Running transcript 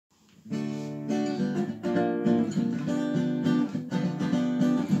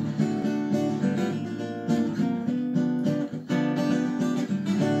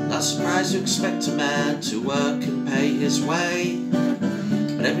Not surprised to expect a man to work and pay his way,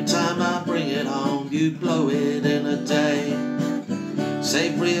 but every time I bring it home, you blow it in a day.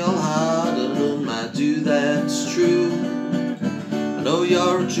 Save real hard and I do, that's true. I know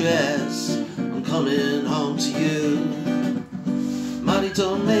your address, I'm coming home to you. Money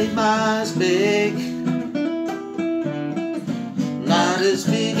don't make my eyes big, not as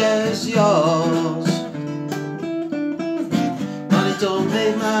big as yours. Money don't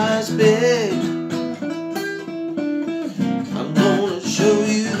make my eyes big, I'm gonna show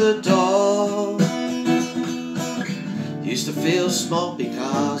you the door. Used to feel small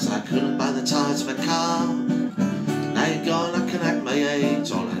because I couldn't buy the tires of a car. Now you're gone, I can act my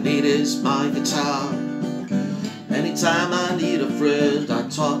age, all I need is my guitar. Anytime I need a friend, I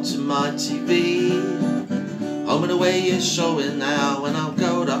talk to my TV. Home and Away is showing now, and I'll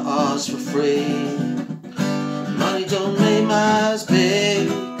go to Oz for free. Money don't make my eyes big,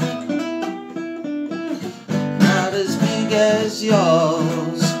 not as big as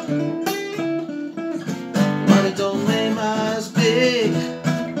yours. Money don't make my eyes big,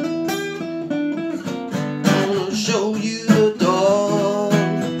 gonna show you the door.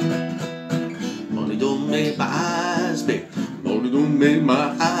 Money don't make my eyes big, money don't make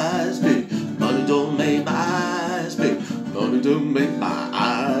my eyes big, money don't make my eyes big, money don't make my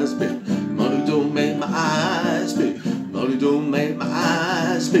eyes big, money don't make my eyes big, money don't make my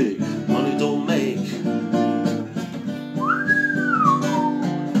eyes big, money don't make.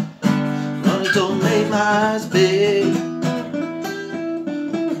 Money don't make my eyes big,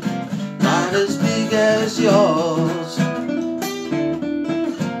 not as big as yours.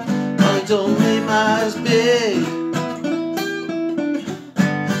 Money don't make my eyes big,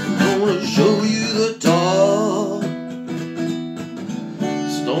 gonna show you the door.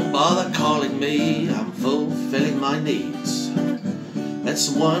 So don't bother calling me, I'm fulfilling my needs. Met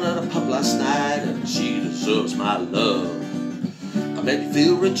someone at a pub last night and she deserves my love. I made you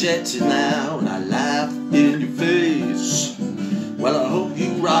feel rejected now and I laugh in your face. Well, I hope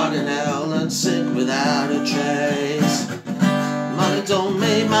you rot in hell and sink without a trace. Money don't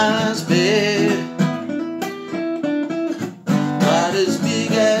make my eyes big, not as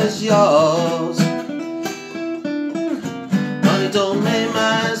big as yours. Money don't make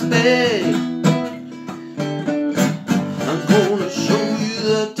my eyes big, I'm gonna show you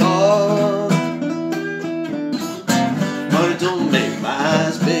the door. Money don't make my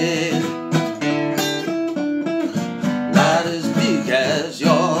eyes big, not as big as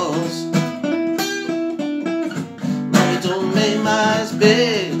yours. Money don't make my eyes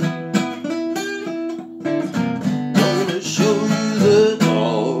big, gonna show you the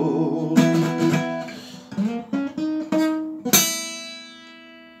door.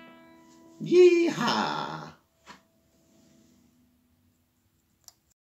 Yeehaw!